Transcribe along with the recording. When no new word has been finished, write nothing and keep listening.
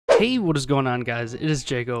Hey, what is going on, guys? It is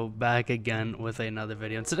Jago back again with another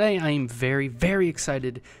video. And today I am very, very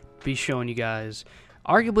excited to be showing you guys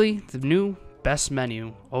arguably the new best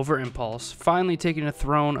menu over Impulse, finally taking the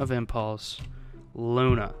throne of Impulse,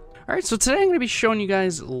 Luna. Alright, so today I'm going to be showing you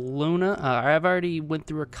guys Luna. I've already went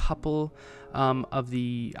through a couple of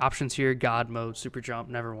the options here: God mode, super jump,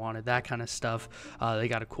 never wanted, that kind of stuff. They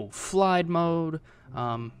got a cool Flyd mode.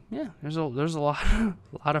 Yeah, there's a lot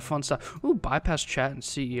of fun stuff. Ooh, bypass chat and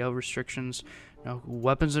CEO restrictions. No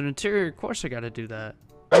weapons and interior. Of course, I got to do that.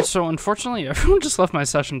 Alright, so unfortunately, everyone just left my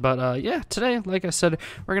session, but yeah, today, like I said,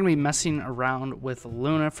 we're going to be messing around with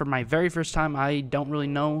Luna for my very first time. I don't really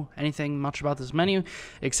know anything much about this menu,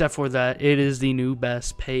 except for that it is the new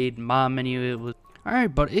best paid mod menu.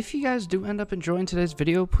 Alright, but if you guys do end up enjoying today's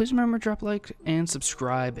video, please remember to drop a like and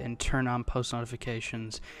subscribe and turn on post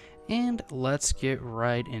notifications. And let's get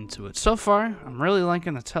right into it. So far, I'm really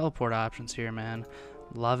liking the teleport options here, man.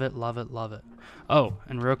 Love it, love it, love it. Oh,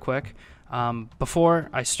 and real quick, before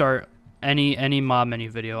I start any mod menu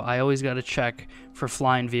video, I always got to check for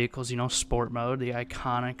flying vehicles, you know, sport mode, the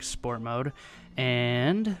iconic sport mode.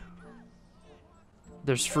 And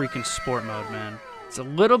there's freaking sport mode, man. It's a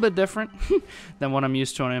little bit different than what I'm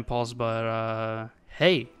used to on Impulse, but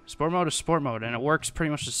hey, sport mode is sport mode, and it works pretty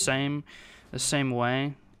much the same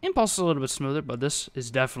way. Impulse is a little bit smoother, but this is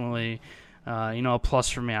definitely, you know, a plus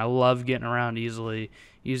for me. I love getting around easily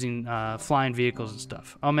using flying vehicles and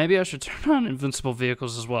stuff. Oh, maybe I should turn on invincible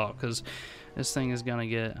vehicles as well, because this thing is going to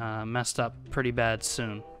get messed up pretty bad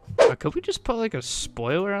soon. Could we just put like a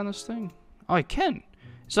spoiler on this thing? Oh, I can.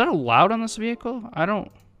 Is that allowed on this vehicle?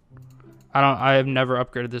 I have never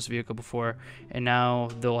upgraded this vehicle before, and now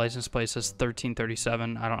the license plate says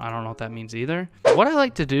 1337. I don't know what that means either. What I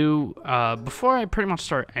like to do before I pretty much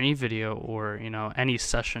start any video or, you know, any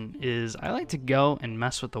session is I like to go and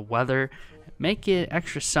mess with the weather, make it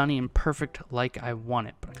extra sunny and perfect like I want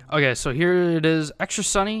it. Okay, so here it is, extra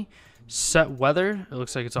sunny, set weather. It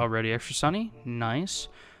looks like it's already extra sunny. Nice.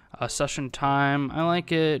 Session time, I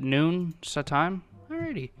like it noon set time.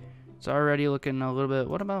 Alrighty. It's already looking a little bit.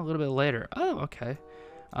 What about a little bit later? Oh, okay.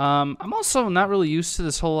 I'm also not really used to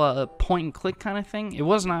this whole point and click kind of thing. It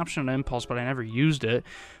was an option on Impulse, but I never used it.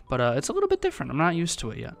 But it's a little bit different. I'm not used to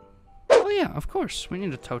it yet. Oh yeah, of course. We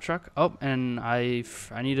need a tow truck. Oh, and I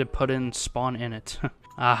need to put in spawn in it.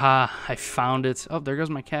 Aha! I found it. Oh, there goes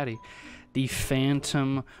my caddy. The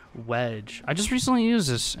Phantom Wedge. I just recently used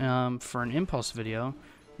this for an Impulse video.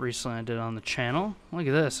 Recently I did on the channel. Look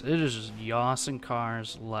at this. It is just yossing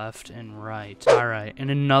cars left and right. Alright, and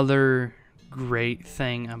another great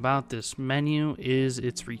thing about this menu is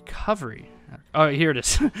its recovery. Oh, here it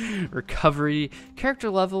is. Recovery. Character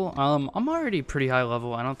level. I'm already pretty high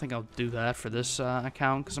level. I don't think I'll do that for this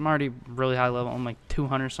account, because I'm already really high level. I'm like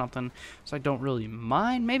 200 something, so I don't really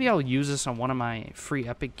mind. Maybe I'll use this on one of my free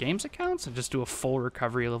Epic Games accounts and just do a full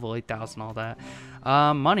recovery, level 8,000, all that.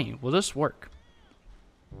 Money. Will this work?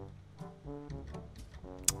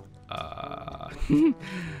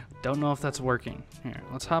 Don't know if that's working. Here,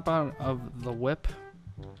 let's hop out of the whip.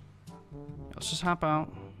 Let's just hop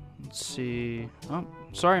out. Let's see. Oh,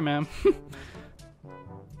 sorry, ma'am.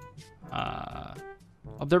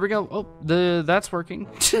 Oh, there we go. Oh, that's working.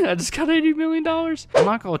 I just got $80 million.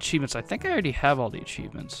 Unlock all achievements. I think I already have all the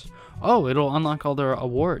achievements. Oh, it'll unlock all their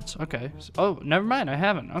awards. Okay. Oh, never mind. I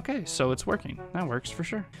haven't. Okay, so it's working. That works for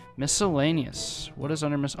sure. Miscellaneous. What is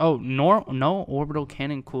under Oh, no orbital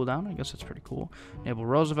cannon cooldown. I guess that's pretty cool. Enable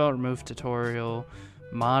Roosevelt. Remove tutorial.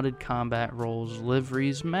 Modded combat rolls.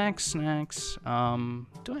 Liveries. Max snacks.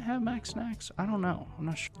 Do I have max snacks? I don't know. I'm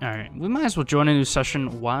not sure. All right. We might as well join a new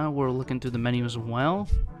session while we're looking through the menu as well.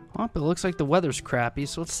 Oh, it looks like the weather's crappy,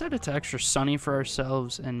 so let's set it to extra sunny for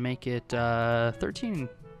ourselves and make it 13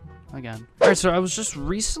 again. Alright, so I was just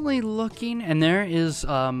recently looking, and there is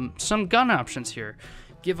some gun options here.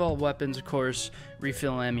 Give all weapons, of course,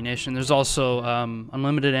 refill ammunition. There's also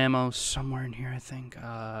unlimited ammo somewhere in here, I think.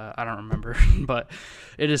 I don't remember, but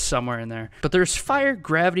it is somewhere in there. But there's fire,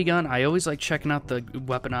 gravity gun. I always like checking out the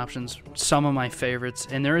weapon options, some of my favorites.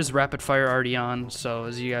 And there is rapid fire already on, so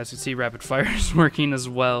as you guys can see, rapid fire is working as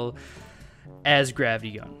well as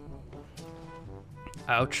gravity gun.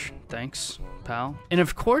 Ouch, thanks, pal. And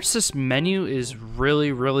of course, this menu is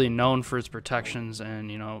really, really known for its protections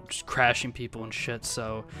and, you know, just crashing people and shit.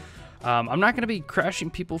 So I'm not going to be crashing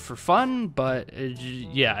people for fun, but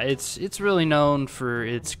yeah, it's really known for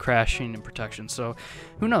its crashing and protection. So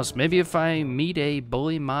who knows, maybe if I meet a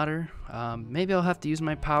bully modder, maybe I'll have to use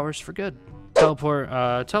my powers for good.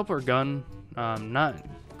 Teleport gun, not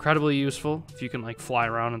incredibly useful if you can like fly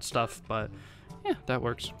around and stuff, but yeah, that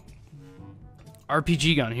works.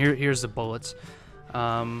 RPG gun. Here's the bullets.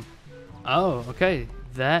 Oh, okay.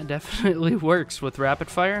 That definitely works with rapid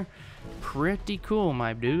fire. Pretty cool,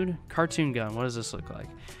 my dude. Cartoon gun. What does this look like?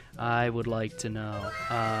 I would like to know.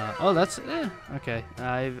 Oh, that's okay.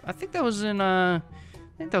 I think that was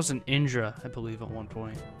in Indra, I believe, at one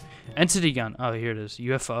point. Entity gun. Oh, here it is.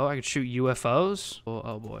 UFO. I could shoot UFOs.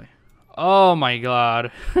 Oh boy. Oh my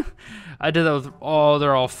god. I did that with. Oh,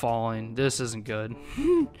 they're all falling. This isn't good.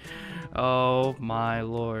 Oh my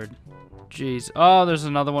lord. Jeez. Oh, there's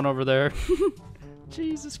another one over there.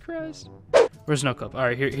 Jesus Christ. Where's no clip? All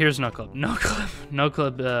right, here's no clip. No clip. No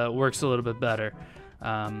clip works a little bit better.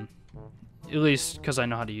 At least because I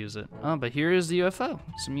know how to use it. Oh, but here is the UFO.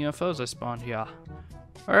 Some UFOs I spawned here.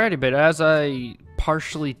 Alrighty, but as I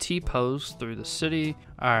partially T-pose through the city,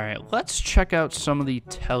 alright, let's check out some of the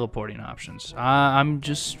teleporting options. I'm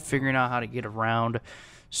just figuring out how to get around,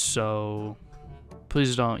 so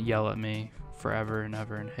please don't yell at me forever and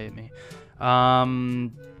ever and hate me.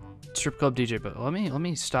 Strip club DJ, but let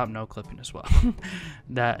me stop no clipping as well.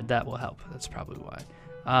 that will help. That's probably why.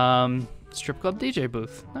 Strip club DJ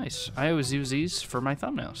booth. Nice. I always use these for my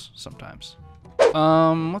thumbnails sometimes.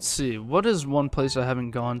 Let's see. What is one place I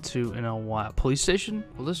haven't gone to in a while? Police station?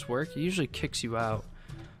 Will this work? It usually kicks you out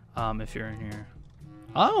if you're in here.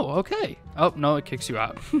 Oh, okay. Oh, no, it kicks you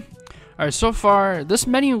out. Alright, so far, this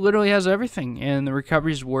menu literally has everything, and the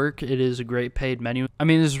recoveries work. It is a great paid menu. I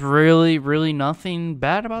mean, there's really nothing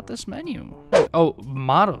bad about this menu. Oh,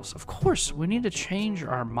 models. Of course, we need to change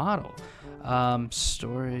our model.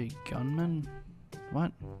 Story gunman?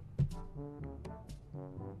 What?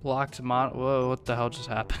 Blocked model. Whoa, what the hell just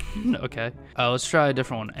happened? Okay. Let's try a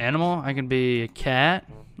different one. Animal. I can be a cat.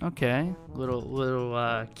 Okay.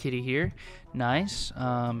 Little kitty here. Nice.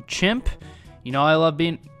 Chimp. You know I love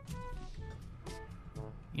being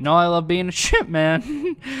a chimp,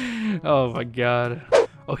 man. Oh my god.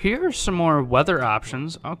 Oh, here are some more weather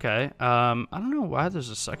options. Okay. I don't know why there's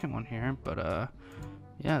a second one here, but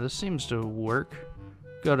yeah, this seems to work.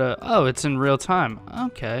 Go to. Oh, it's in real time.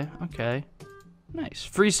 Okay. Okay. Nice.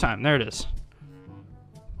 Freeze time. There it is.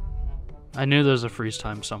 I knew there was a freeze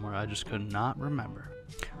time somewhere. I just could not remember.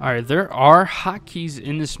 Alright, there are hotkeys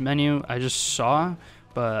in this menu. I just saw,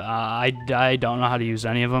 but I don't know how to use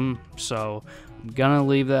any of them. So I'm gonna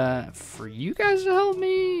leave that for you guys to help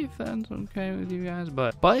me, if that's okay with you guys.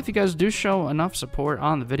 But if you guys do show enough support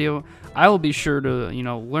on the video, I will be sure to,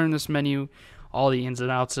 learn this menu, all the ins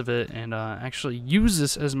and outs of it, and actually use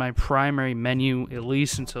this as my primary menu, at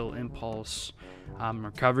least until Impulse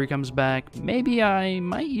Recovery comes back. Maybe I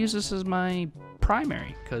might use this as my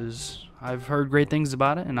primary, because I've heard great things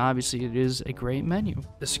about it, and obviously it is a great menu.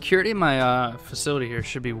 The security in my facility here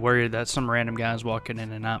should be worried that some random guy's walking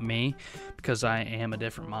in and not me, because I am a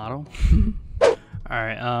different model.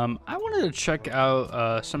 Alright, I wanted to check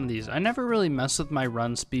out some of these. I never really mess with my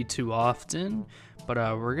run speed too often, but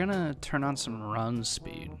we're gonna turn on some run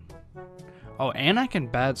speed. Oh, and I can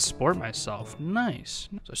bad sport myself. Nice.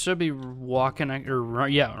 So I should be walking,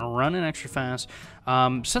 running extra fast.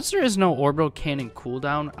 Since there is no orbital cannon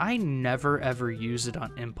cooldown, I never ever use it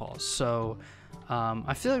on Impulse. So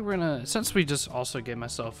I feel like we're gonna, since we just also gave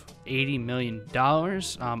myself $80 million,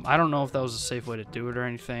 I don't know if that was a safe way to do it or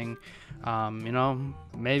anything.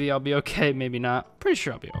 Maybe I'll be okay, maybe not. Pretty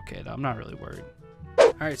sure I'll be okay though. I'm not really worried.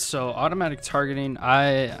 Alright, so automatic targeting,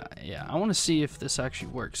 I want to see if this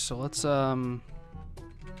actually works. So let's go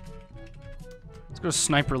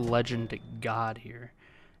Sniper Legend God here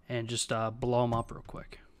and just blow him up real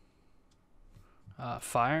quick.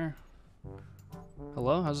 Fire.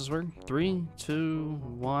 Hello, how's this work? 3, 2,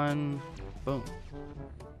 1, boom.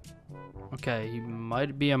 Okay, he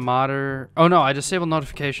might be a modder. Oh no, I disabled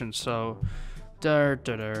notifications, so I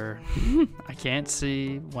can't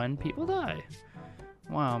see when people die.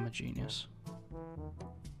 Wow, I'm a genius.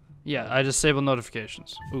 Yeah, I disabled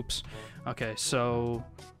notifications. Oops. Okay, so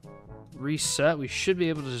reset. We should be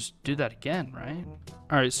able to just do that again, right?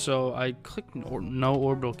 Alright, so I clicked no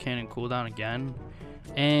orbital cannon cooldown again.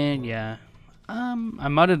 And yeah, I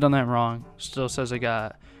might have done that wrong. Still says I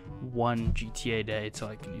got 1 GTA day till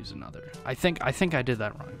I can use another. I think I did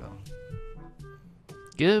that wrong though.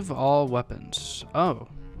 Give all weapons. Oh.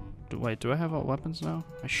 Wait, do I have all weapons now?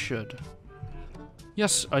 I should.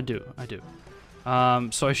 Yes, I do.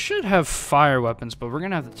 So I should have fire weapons, but we're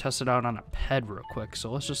gonna have to test it out on a ped real quick.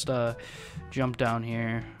 So let's just jump down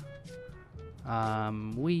here.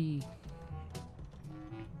 And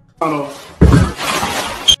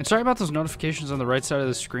sorry about those notifications on the right side of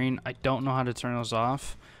the screen. I don't know how to turn those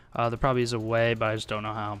off. There probably is a way, but I just don't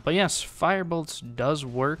know how. But yes, fire bolts does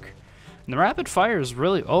work. And the rapid fire is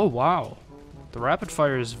really, oh wow. The rapid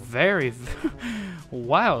fire is very...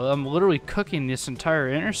 Wow, I'm literally cooking this entire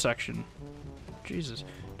intersection. Jesus.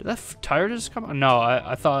 Did that tire just come off? No,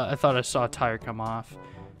 I thought I saw a tire come off.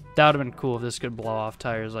 That would have been cool if this could blow off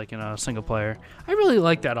tires like in a single player. I really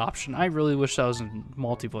like that option. I really wish that was in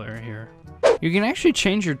multiplayer here. You can actually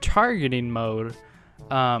change your targeting mode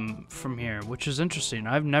from here, which is interesting.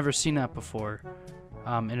 I've never seen that before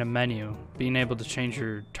in a menu. Being able to change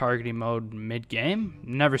your targeting mode mid-game.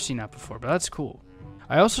 Never seen that before, but that's cool.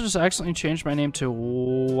 I also just accidentally changed my name to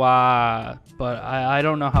Wah, but I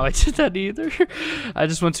don't know how I did that either. I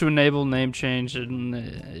just went to enable name change and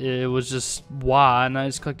it was just Wah, and I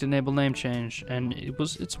just clicked enable name change and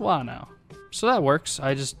it's Wah now. So that works.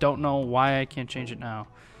 I just don't know why I can't change it now.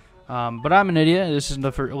 But I'm an idiot. This is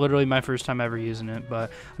literally my first time ever using it,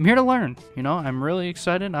 but I'm here to learn. You know, I'm really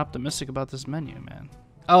excited and optimistic about this menu, man.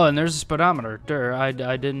 Oh, and there's a speedometer. I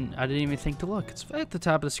didn't even think to look. It's at the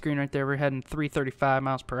top of the screen right there. We're heading 335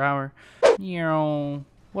 miles per hour.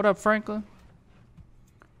 What up, Franklin?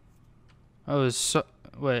 Oh,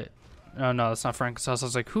 wait. Oh, no, that's not Franklin's house. I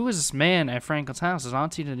was like, who is this man at Franklin's house? Is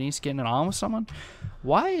Auntie Denise getting it on with someone?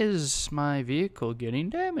 Why is my vehicle getting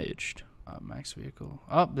damaged? Max vehicle.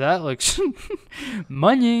 Oh, that looks...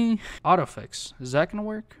 Money! Autofix. Is that going to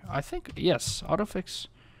work? I think, yes. Autofix.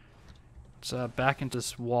 Let's back into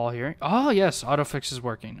this wall here. Oh, yes. Autofix is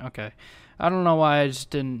working. Okay. I don't know why I just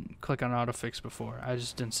didn't click on autofix before. I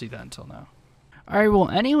just didn't see that until now. Alright, well,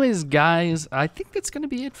 anyways, guys, I think that's going to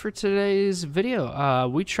be it for today's video.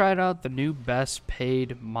 We tried out the new best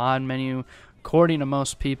paid mod menu, according to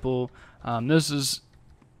most people. This is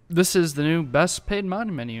the new best paid mod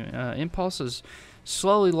menu. Impulse has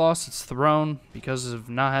slowly lost its throne because of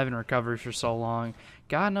not having recovered for so long.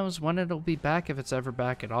 God knows when it'll be back, if it's ever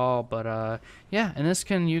back at all. But yeah,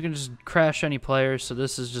 and you can just crash any player. So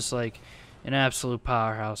this is just like an absolute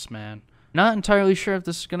powerhouse, man. Not entirely sure if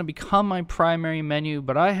this is going to become my primary menu,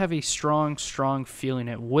 but I have a strong feeling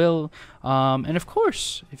it will. And of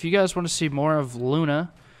course, if you guys want to see more of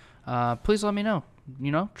Luna, please let me know.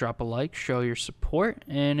 You know, drop a like, show your support,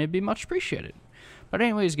 and it'd be much appreciated. But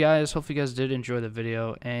anyways, guys, hopefully you guys did enjoy the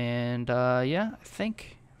video. And yeah,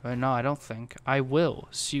 I don't think. I will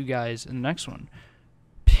see you guys in the next one.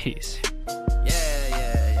 Peace.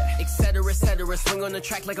 Etc. Swing on the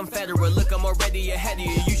track like I'm Federer. Look, I'm already ahead of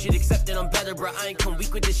you. You should accept that I'm better, bro. I ain't come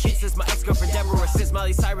weak with this shit since my ex-girlfriend Deborah. Since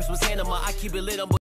Miley Cyrus was Hannah, I keep it lit on.